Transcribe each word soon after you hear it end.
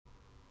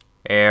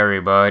Hey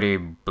everybody,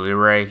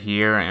 BluRay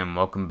here, and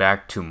welcome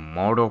back to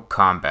Mortal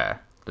Kombat.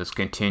 Let's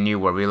continue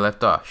where we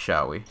left off,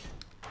 shall we?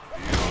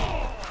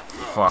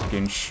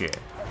 Fucking shit.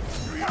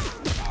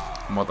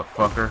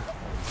 Motherfucker.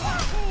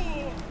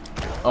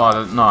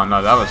 Oh,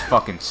 no, that was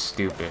fucking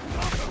stupid.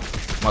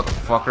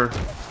 Motherfucker.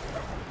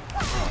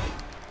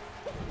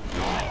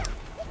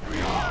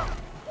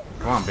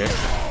 Come on,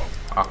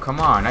 bitch. Oh,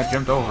 come on, I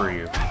jumped over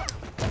you.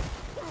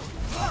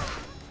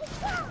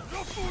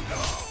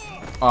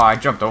 Oh, I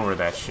jumped over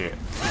that shit.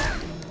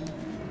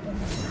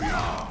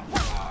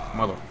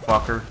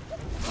 Motherfucker.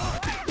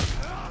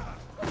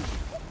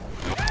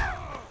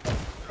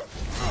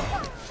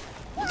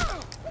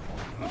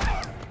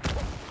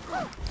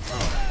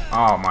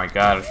 Oh my god,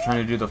 I was trying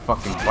to do the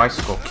fucking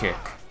bicycle kick.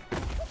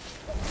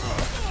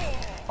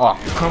 Oh,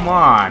 come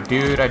on,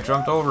 dude, I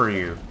jumped over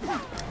you.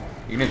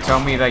 You gonna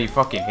tell me that you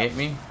fucking hit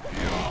me?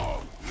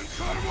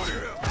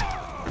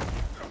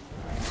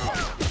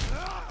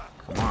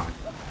 Come on,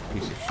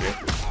 piece of shit.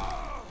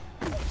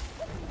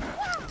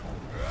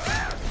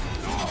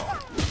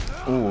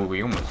 Ooh,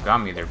 you almost got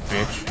me there,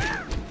 bitch.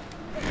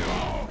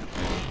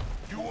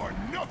 You are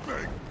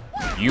nothing.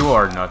 You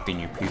are nothing,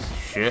 you piece of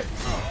shit.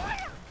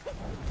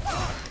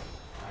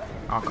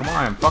 Oh, come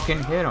on,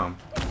 fucking hit him.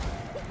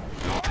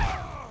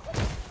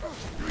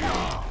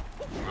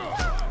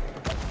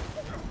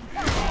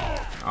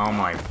 Oh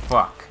my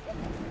fuck.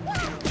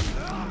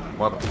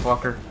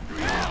 Motherfucker.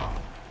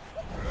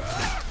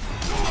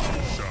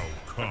 Shao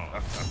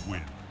Kahn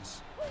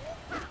wins.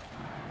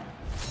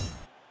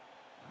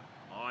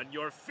 On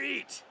your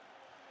feet!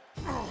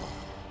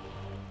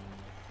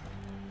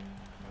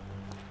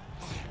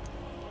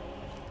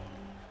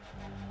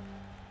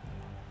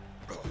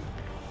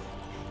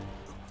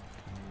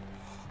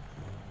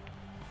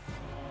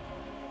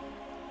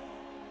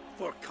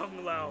 For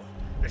Kung Lao,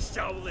 the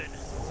Shaolin,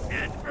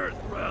 and Earth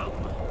Realm.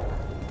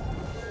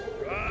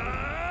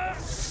 Ah!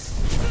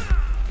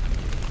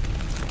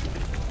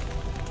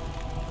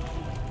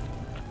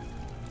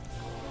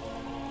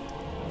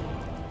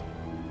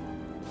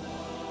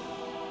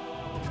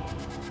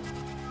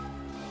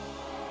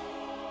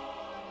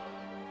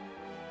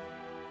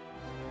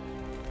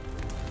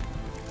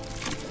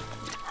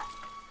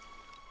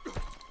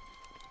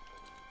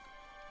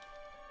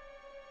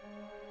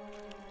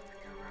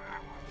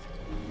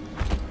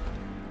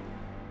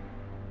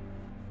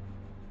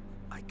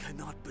 I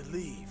cannot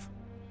believe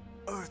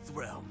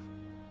Earthrealm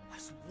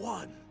has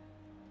won.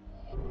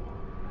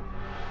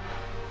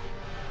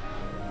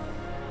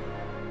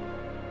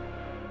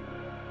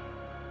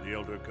 The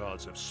Elder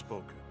Gods have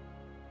spoken.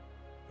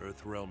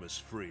 Earthrealm is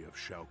free of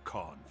Shao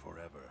Kahn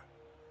forever.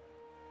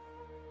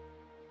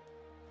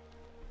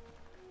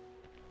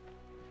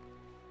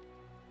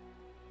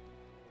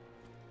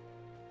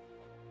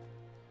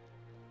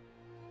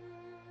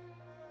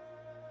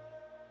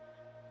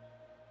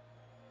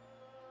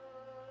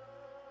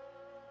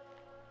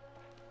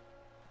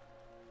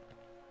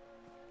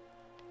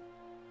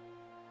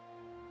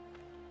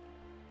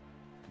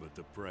 But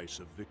the price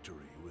of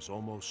victory was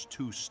almost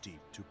too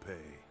steep to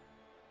pay.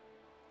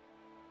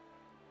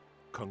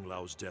 Kung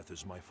Lao's death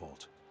is my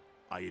fault.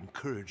 I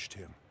encouraged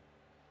him.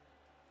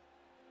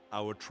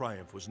 Our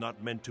triumph was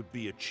not meant to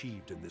be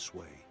achieved in this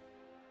way.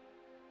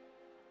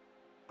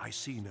 I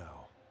see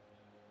now.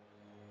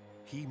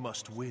 He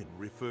must win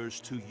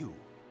refers to you.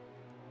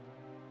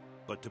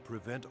 But to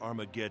prevent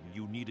Armageddon,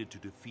 you needed to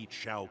defeat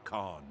Shao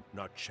Kahn,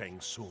 not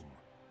Shang Tsung.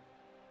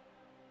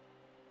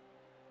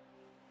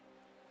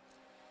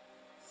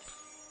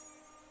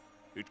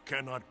 It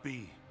cannot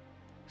be.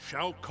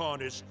 Shao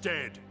Kahn is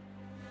dead.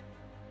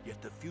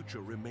 Yet the future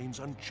remains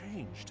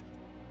unchanged.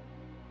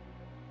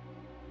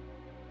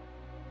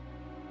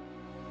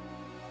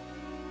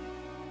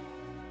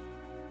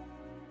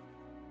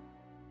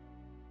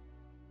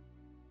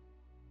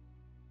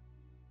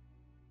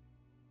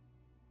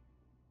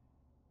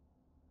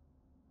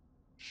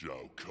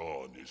 Shao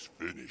Kahn is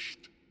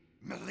finished.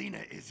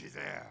 Melina is his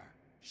heir.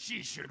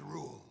 She should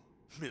rule.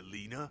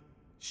 Melina?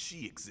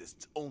 She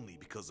exists only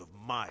because of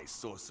my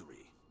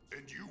sorcery.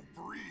 And you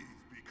breathe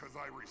because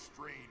I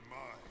restrain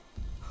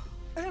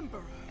mine.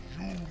 Emperor!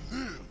 You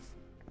live!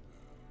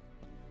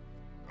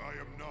 I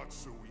am not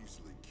so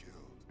easily killed.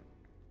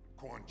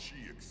 Quan Chi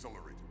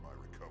accelerated my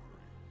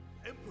recovery.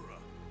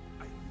 Emperor!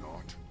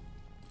 Not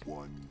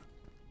one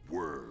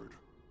word.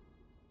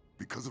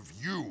 Because of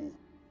you,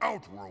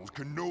 Outworld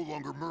can no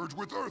longer merge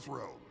with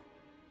Earthrealm.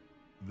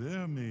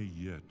 There may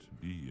yet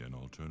be an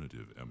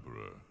alternative,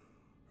 Emperor.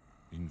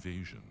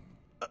 Invasion.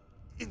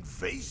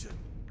 Invasion?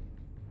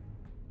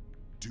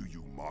 Do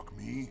you mock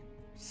me?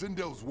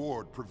 Sindel's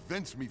ward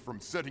prevents me from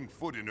setting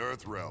foot in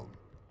Earthrealm.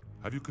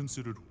 Have you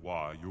considered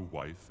why your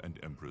wife and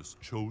Empress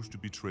chose to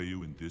betray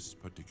you in this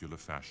particular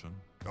fashion?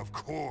 Of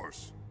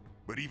course.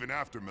 But even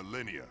after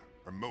millennia,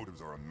 her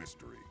motives are a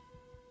mystery.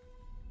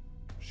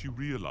 She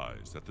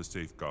realized that the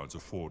safeguards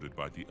afforded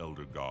by the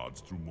Elder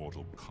Gods through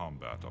mortal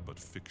combat are but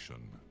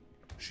fiction.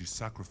 She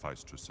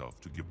sacrificed herself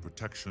to give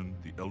protection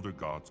the Elder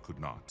Gods could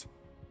not,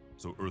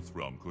 so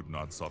Earthrealm could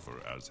not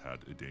suffer as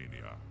had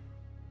Edania.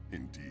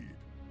 Indeed.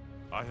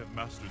 I have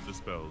mastered the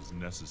spells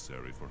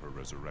necessary for her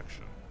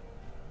resurrection.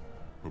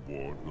 Her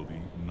ward will be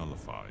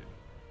nullified,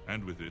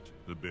 and with it,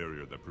 the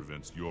barrier that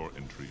prevents your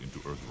entry into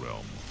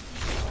Earthrealm.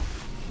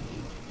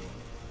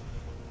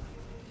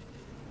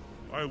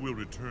 I will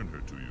return her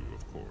to you,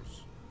 of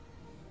course.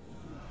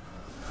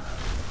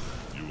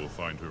 You will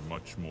find her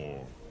much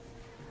more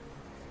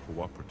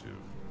cooperative.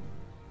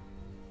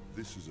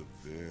 This is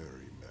a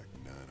very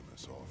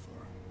magnanimous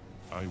offer.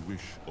 I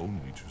wish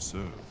only to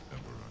serve,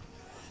 Emperor.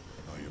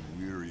 I am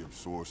weary of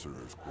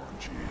sorcerers, Quan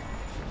Chi.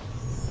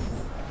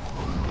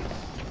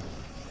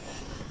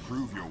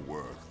 Prove your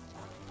worth.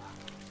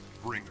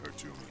 Bring her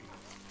to me.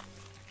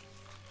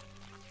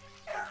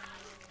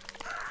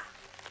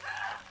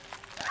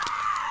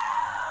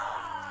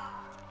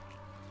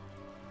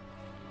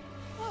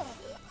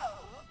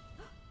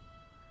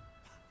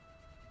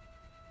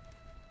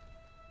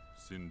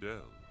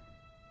 Sindel.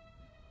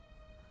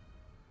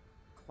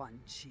 Quan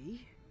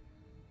Chi?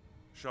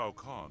 Shao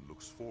Kahn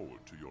looks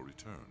forward to your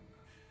return.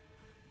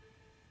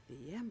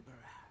 The Emperor.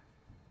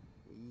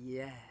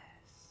 Yes.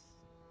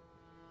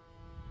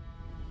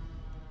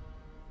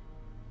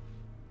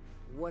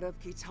 What of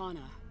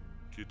Kitana?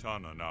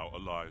 Kitana now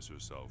allies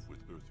herself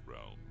with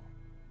Earthrealm.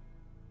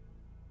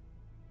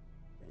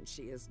 Then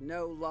she is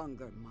no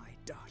longer my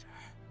daughter.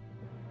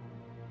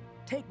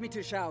 Take me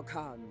to Shao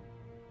Kahn.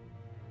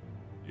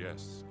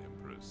 Yes,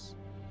 Empress.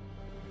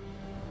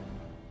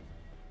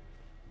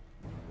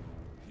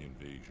 The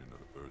invasion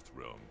of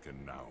Earthrealm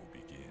can now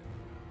begin.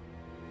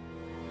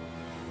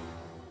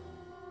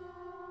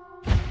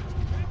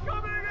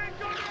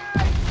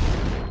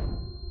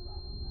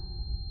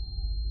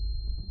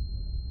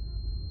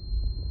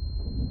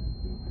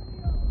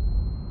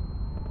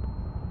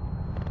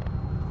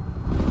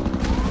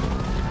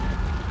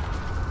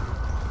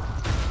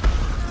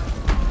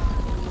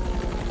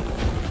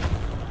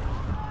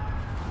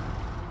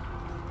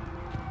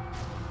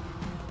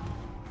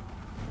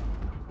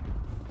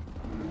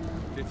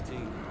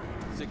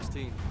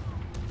 $16,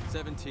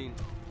 $17,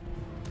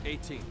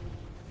 $18.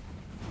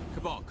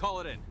 Cabal, call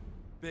it in.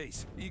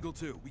 Base, Eagle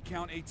 2, we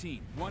count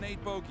 18.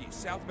 1-8 bogey,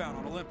 southbound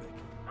on Olympic.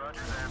 Roger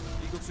that.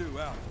 Eagle 2,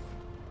 out.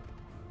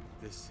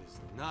 This is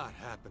not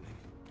happening.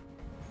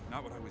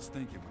 Not what I was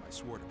thinking when I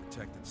swore to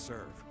protect and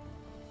serve.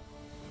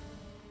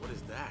 What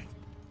is that?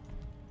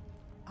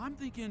 I'm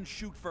thinking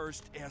shoot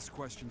first, ask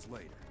questions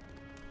later.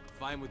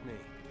 Fine with me.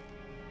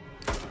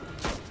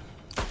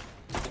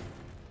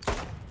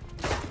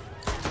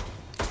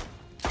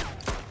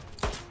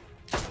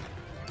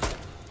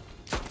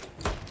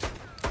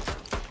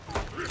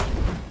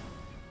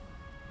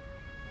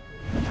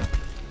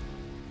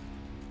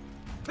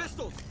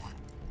 Pistols!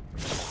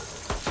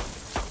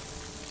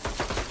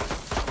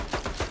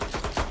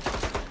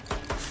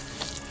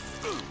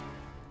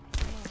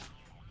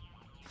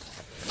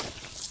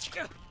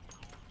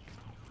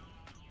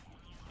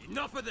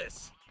 Enough of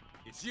this!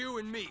 It's you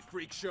and me,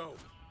 freak show.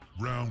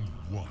 Round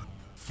 1.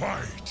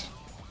 Fight!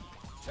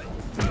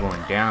 I'm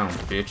going down,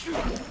 bitch.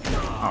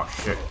 Oh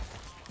shit.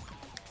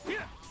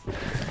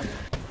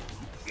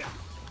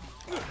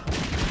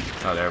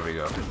 Oh, there we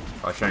go.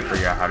 I was trying to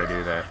figure out how to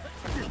do that.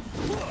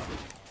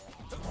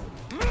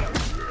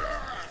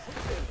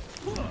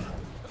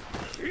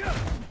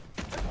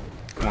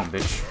 Come on,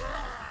 bitch.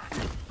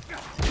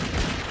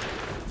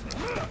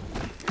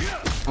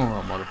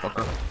 Oh,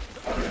 motherfucker.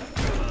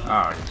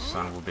 Ah, you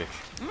son of a bitch.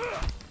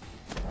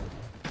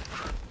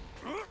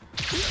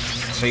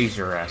 Seize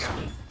your ass,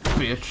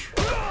 bitch.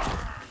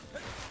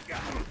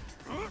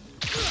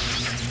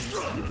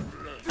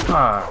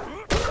 Ah,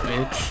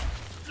 bitch.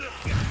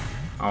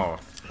 Oh,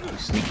 you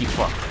sneaky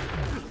fuck.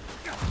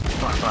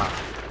 Fuck off.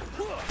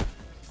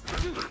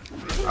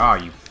 Ah,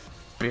 you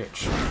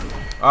bitch.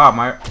 Ah,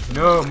 my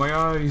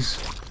eyes.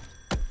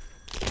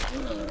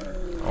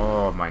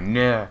 Oh, my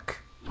neck.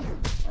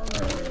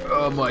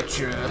 Oh, my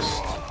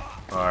chest.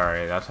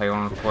 Alright, that's how you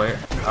want to play it?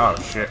 Oh,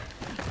 shit.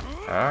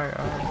 Alright.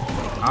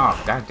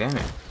 Oh, god damn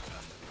it.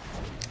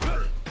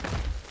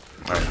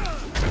 Alright.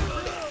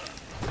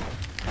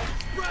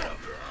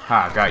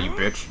 Ha, got you,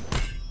 bitch.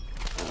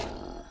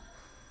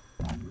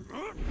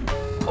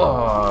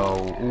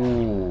 Oh,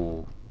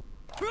 ooh.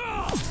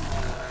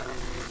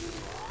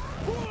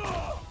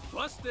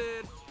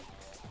 Busted!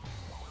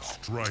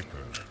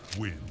 Striker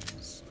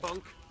wins.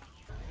 Punk.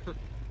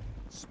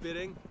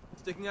 Spitting?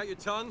 Sticking out your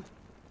tongue?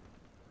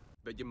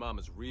 Bet your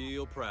mama's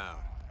real proud.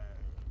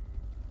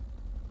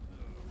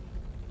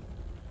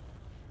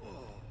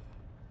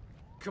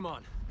 Come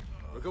on.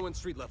 We're going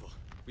street level.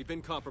 We've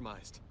been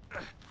compromised.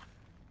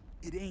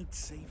 It ain't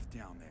safe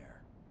down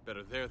there.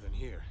 Better there than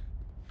here.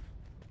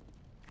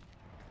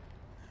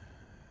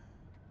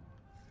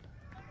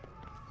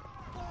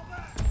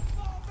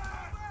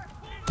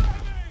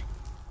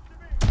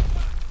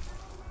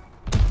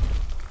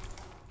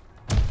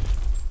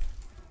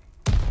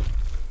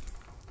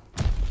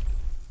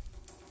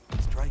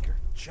 Striker,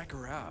 check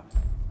her out.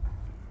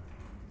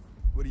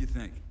 What do you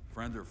think?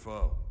 Friend or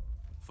foe?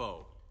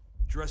 Foe.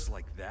 Dressed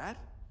like that?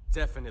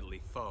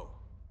 Definitely foe.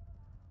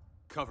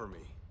 Cover me.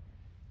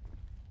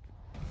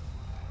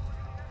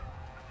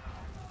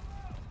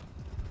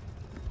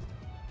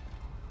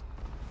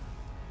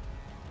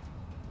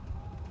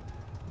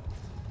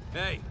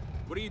 Hey,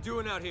 what are you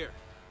doing out here?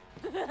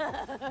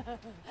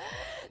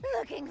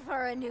 Looking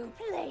for a new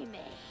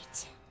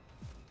playmate.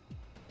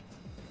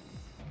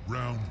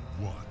 Round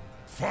 1.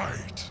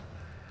 Fight!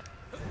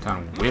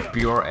 Time to whip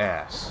your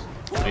ass,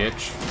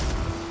 bitch.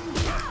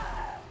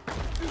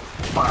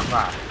 Bye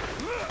bye.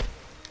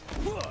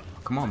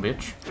 Come on,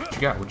 bitch. What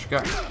you got? What you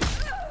got?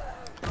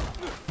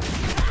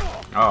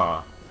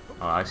 Oh,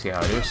 I see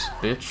how it is,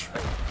 bitch.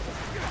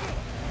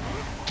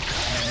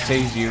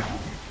 Tase you.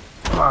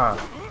 Ah.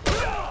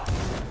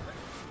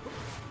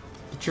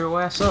 Get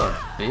your ass up,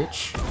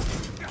 bitch.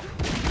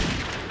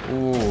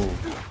 Ooh.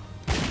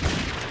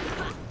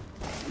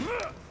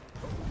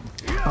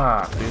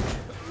 Ah, bitch.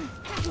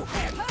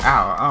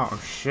 Ow, oh,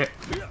 shit.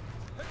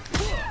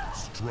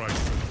 Striker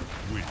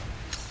wins.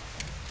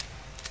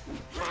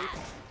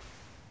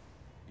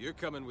 You're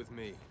coming with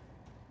me.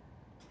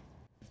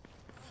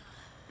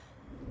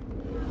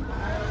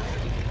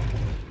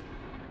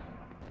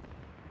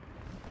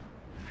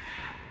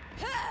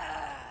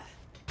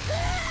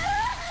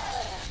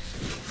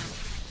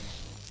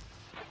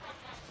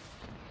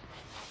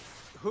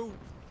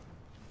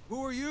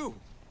 Who are you?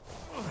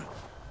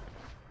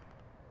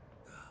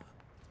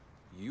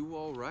 You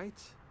all right?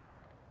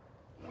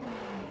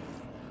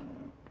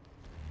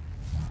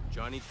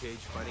 Johnny Cage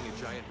fighting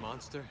a giant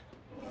monster?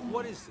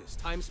 What is this,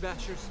 Time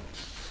Smashers?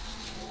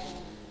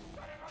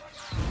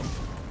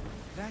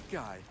 That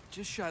guy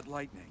just shot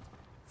lightning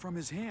from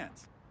his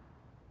hands.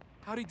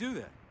 How'd he do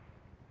that?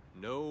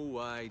 No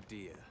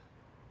idea.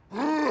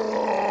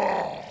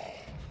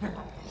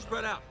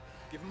 Spread out.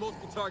 Give him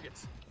multiple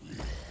targets.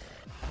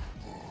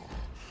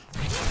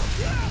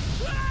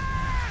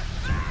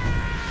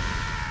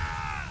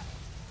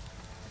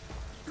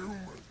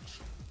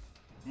 Humans,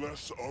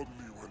 less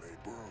ugly when they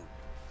burn.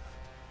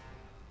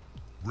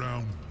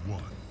 Round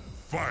 1.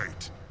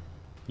 Fight!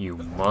 You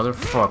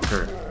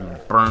motherfucker. You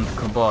burned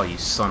Cabal, you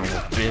son of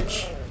a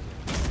bitch.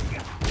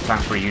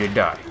 Time for you to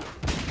die.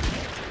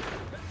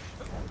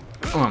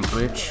 Come on,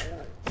 bitch.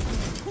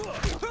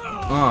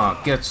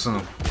 Get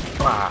some.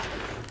 Bah.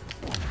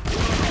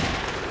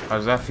 How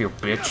does that feel,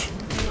 bitch?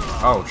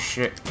 Oh,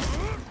 shit.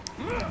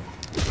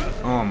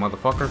 Oh,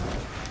 motherfucker.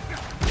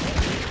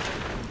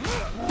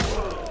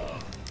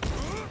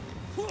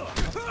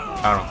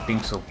 I don't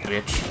think so,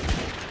 bitch.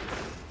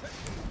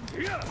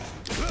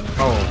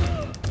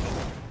 Oh.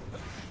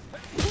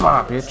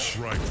 Ah, bitch.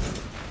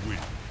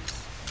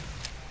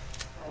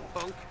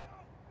 Punk.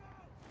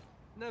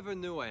 Never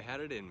knew I had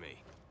it in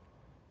me.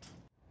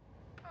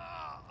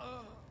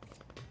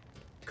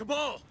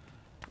 Cabal!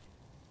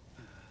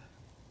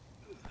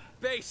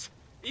 Base!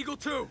 Eagle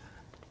 2!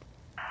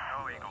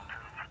 No Eagle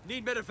 2.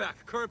 Need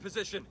medevac. Current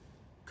position.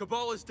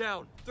 Cabal is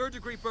down. 3rd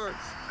degree burns.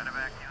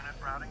 Medevac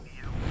unit routing to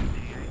you.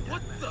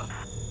 What the?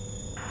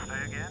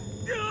 Say again?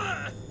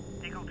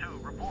 Eagle 2,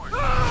 report.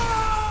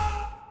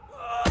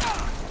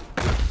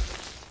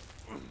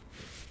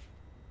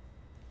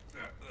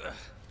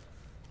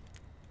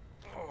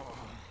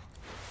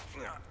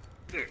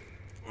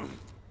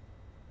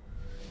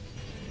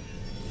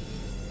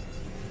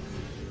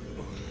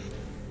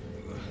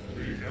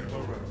 The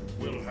Emperor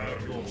will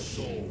have your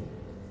soul.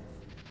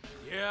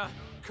 Yeah,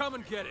 come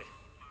and get it.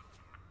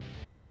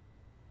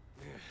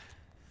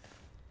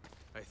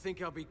 I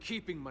think I'll be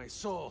keeping my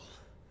soul.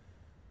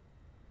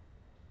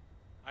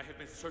 I have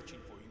been searching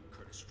for you,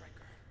 Curtis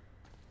Stryker.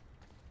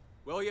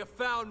 Well, you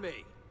found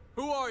me.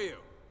 Who are you?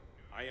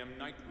 I am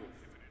Nightwolf.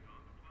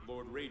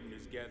 Lord Raiden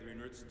is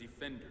gathering Earth's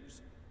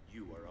defenders.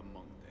 You are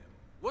among them.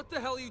 What the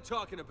hell are you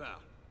talking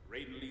about?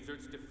 Raiden leads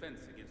Earth's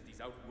defense against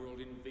these outworld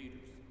invaders.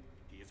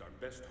 He is our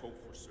best hope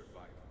for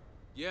survival.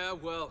 Yeah,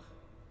 well,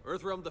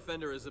 Earthrealm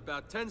Defender is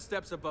about 10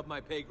 steps above my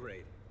pay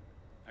grade.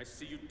 I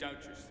see you doubt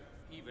yourself,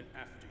 even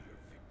after your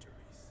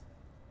victories.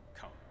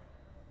 Come.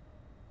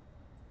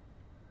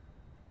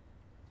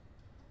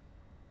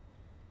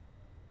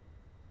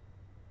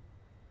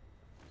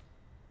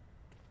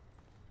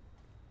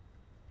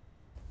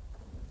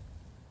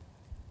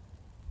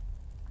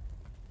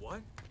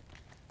 What?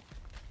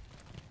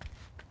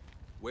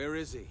 Where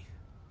is he?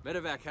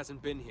 Medevac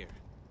hasn't been here.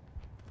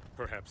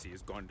 Perhaps he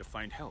has gone to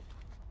find help.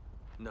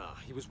 Nah,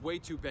 he was way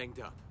too banged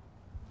up.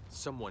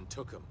 Someone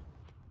took him.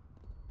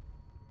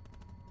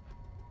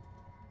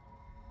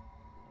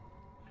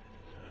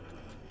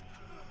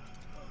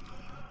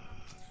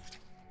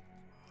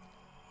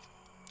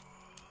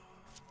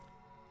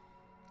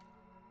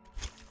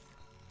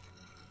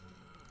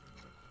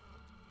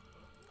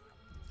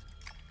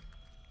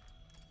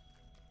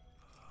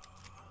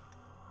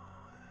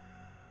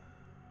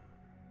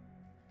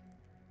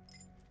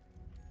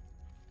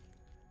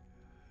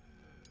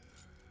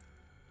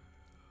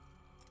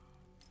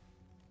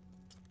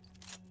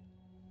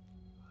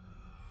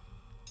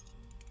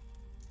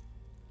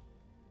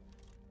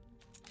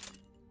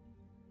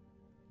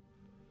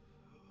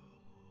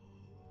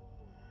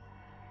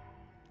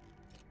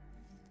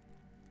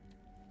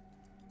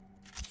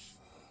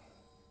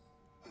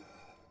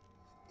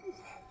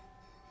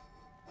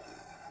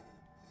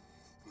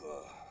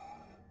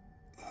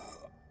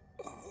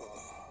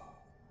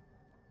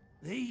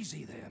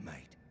 Easy there,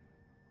 mate.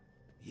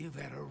 You've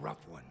had a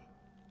rough one.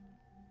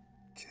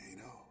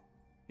 Kano?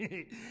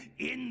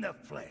 In the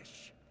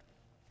flesh.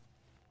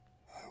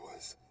 I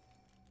was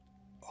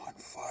on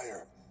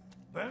fire.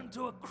 Burned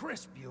to a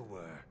crisp you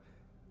were.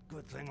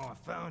 Good thing I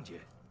found you.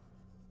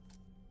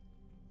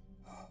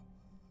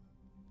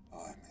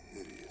 I'm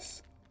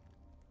hideous.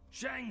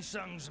 Shang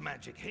Tsung's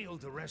magic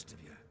healed the rest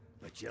of you,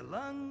 but your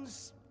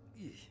lungs...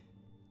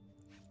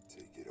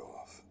 Take it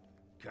off.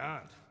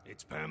 Can't.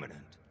 It's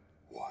permanent.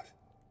 What?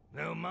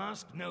 No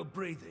mask, no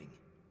breathing.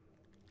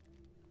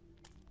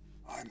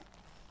 I'm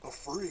a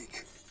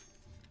freak.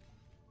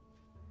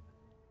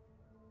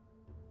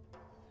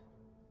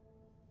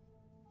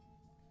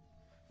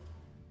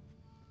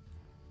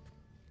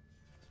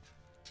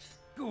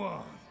 Go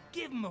on,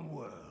 give him a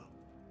whirl.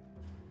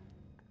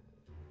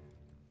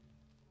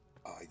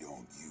 I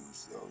don't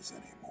use those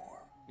anymore.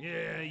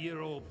 Yeah,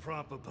 you're all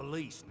proper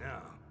police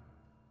now.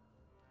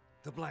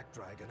 The Black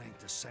Dragon ain't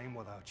the same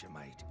without you,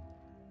 mate.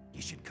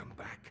 You should come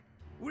back.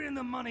 We're in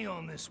the money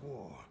on this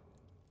war.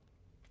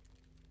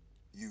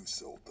 You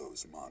sold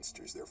those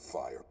monsters their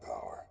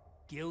firepower.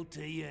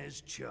 Guilty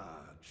as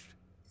charged.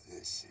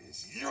 This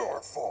is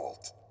your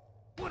fault.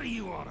 What are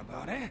you on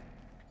about, eh?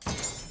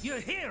 You're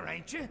here,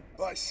 ain't you?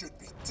 I should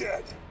be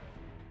dead.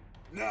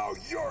 Now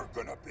you're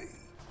gonna be.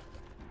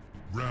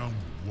 Round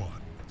 1.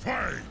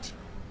 Fight!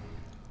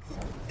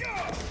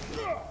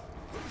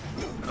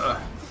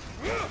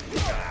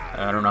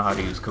 I don't know how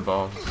to use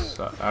Cabal.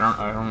 So I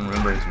don't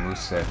remember his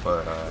moveset,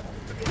 but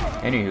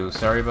anywho,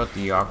 sorry about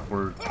the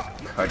awkward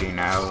cutting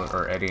out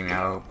or editing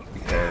out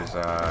because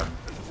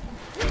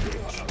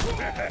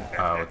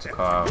what's it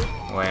called?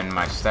 When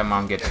my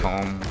stepmom gets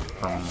home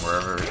from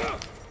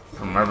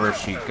wherever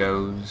she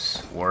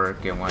goes,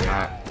 work and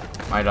whatnot,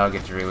 my dog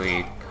gets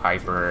really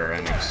hyper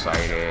and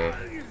excited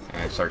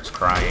and starts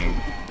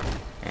crying,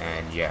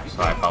 and yeah,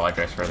 so I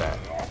apologize for that.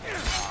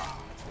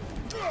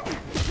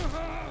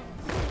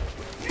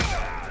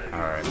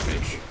 Alright,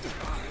 bitch.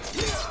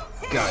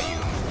 Got you.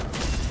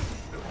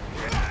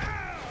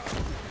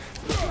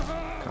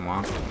 Come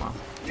on, come on.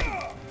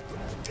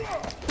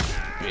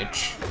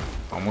 Bitch.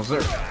 Almost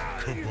there.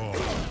 Come on.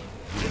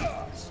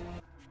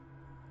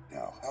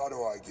 Now, how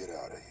do I get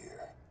out of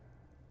here?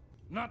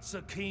 Not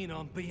so keen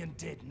on being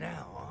dead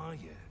now, are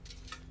you?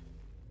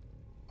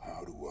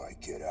 How do I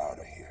get out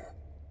of here?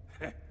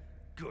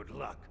 Good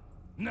luck.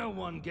 No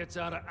one gets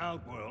out of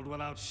Outworld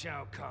without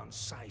Shao Kahn's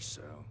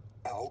say-so.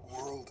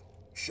 Outworld?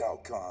 Shao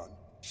Kahn?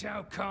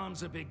 Shao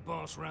Kahn's a big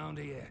boss round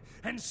here,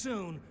 and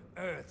soon,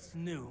 Earth's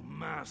new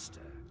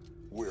master.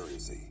 Where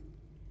is he?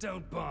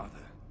 Don't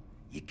bother.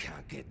 You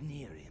can't get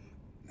near him.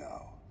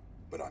 No,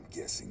 but I'm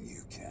guessing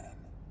you can.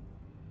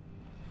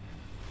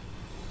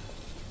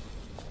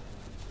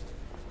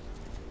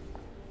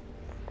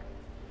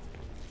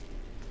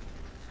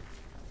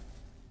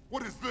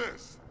 What is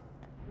this?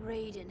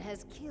 Raiden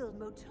has killed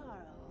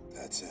Motaro.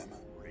 That's him,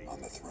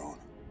 on the throne.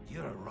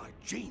 You're a right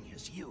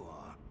genius, you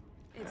are.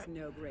 It's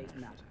no great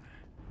matter.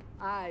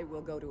 I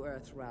will go to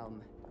Earthrealm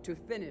to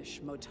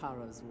finish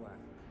Motaro's work.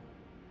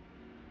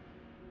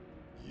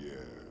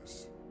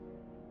 Yes.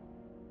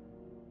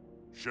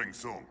 Shang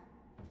Tsung.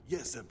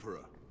 Yes,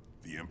 Emperor.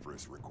 The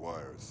Empress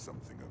requires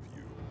something of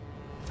you.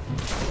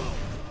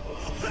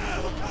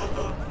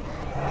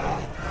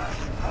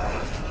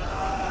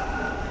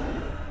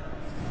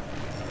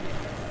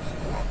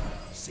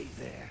 See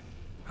there?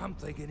 I'm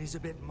thinking he's a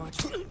bit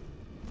much.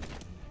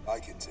 I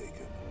can take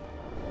him.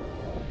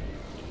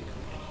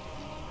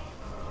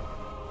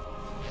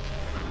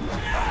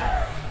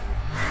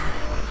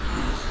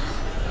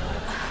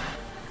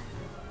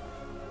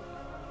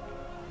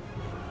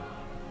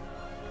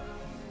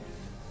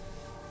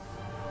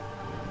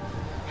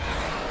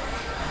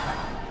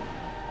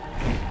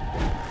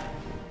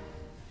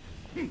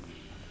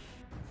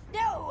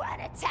 No one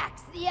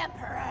attacks the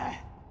Emperor!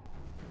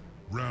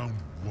 Round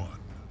 1.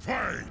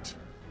 Fight!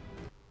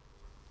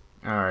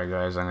 Alright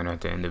guys, I'm gonna have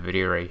to end the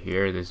video right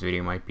here. This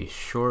video might be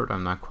short,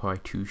 I'm not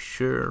quite too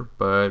sure,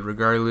 but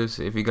regardless,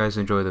 if you guys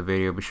enjoy the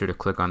video, be sure to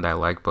click on that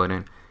like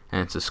button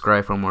and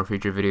subscribe for more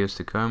future videos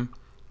to come.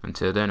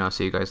 Until then, I'll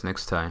see you guys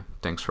next time.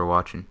 Thanks for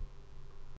watching.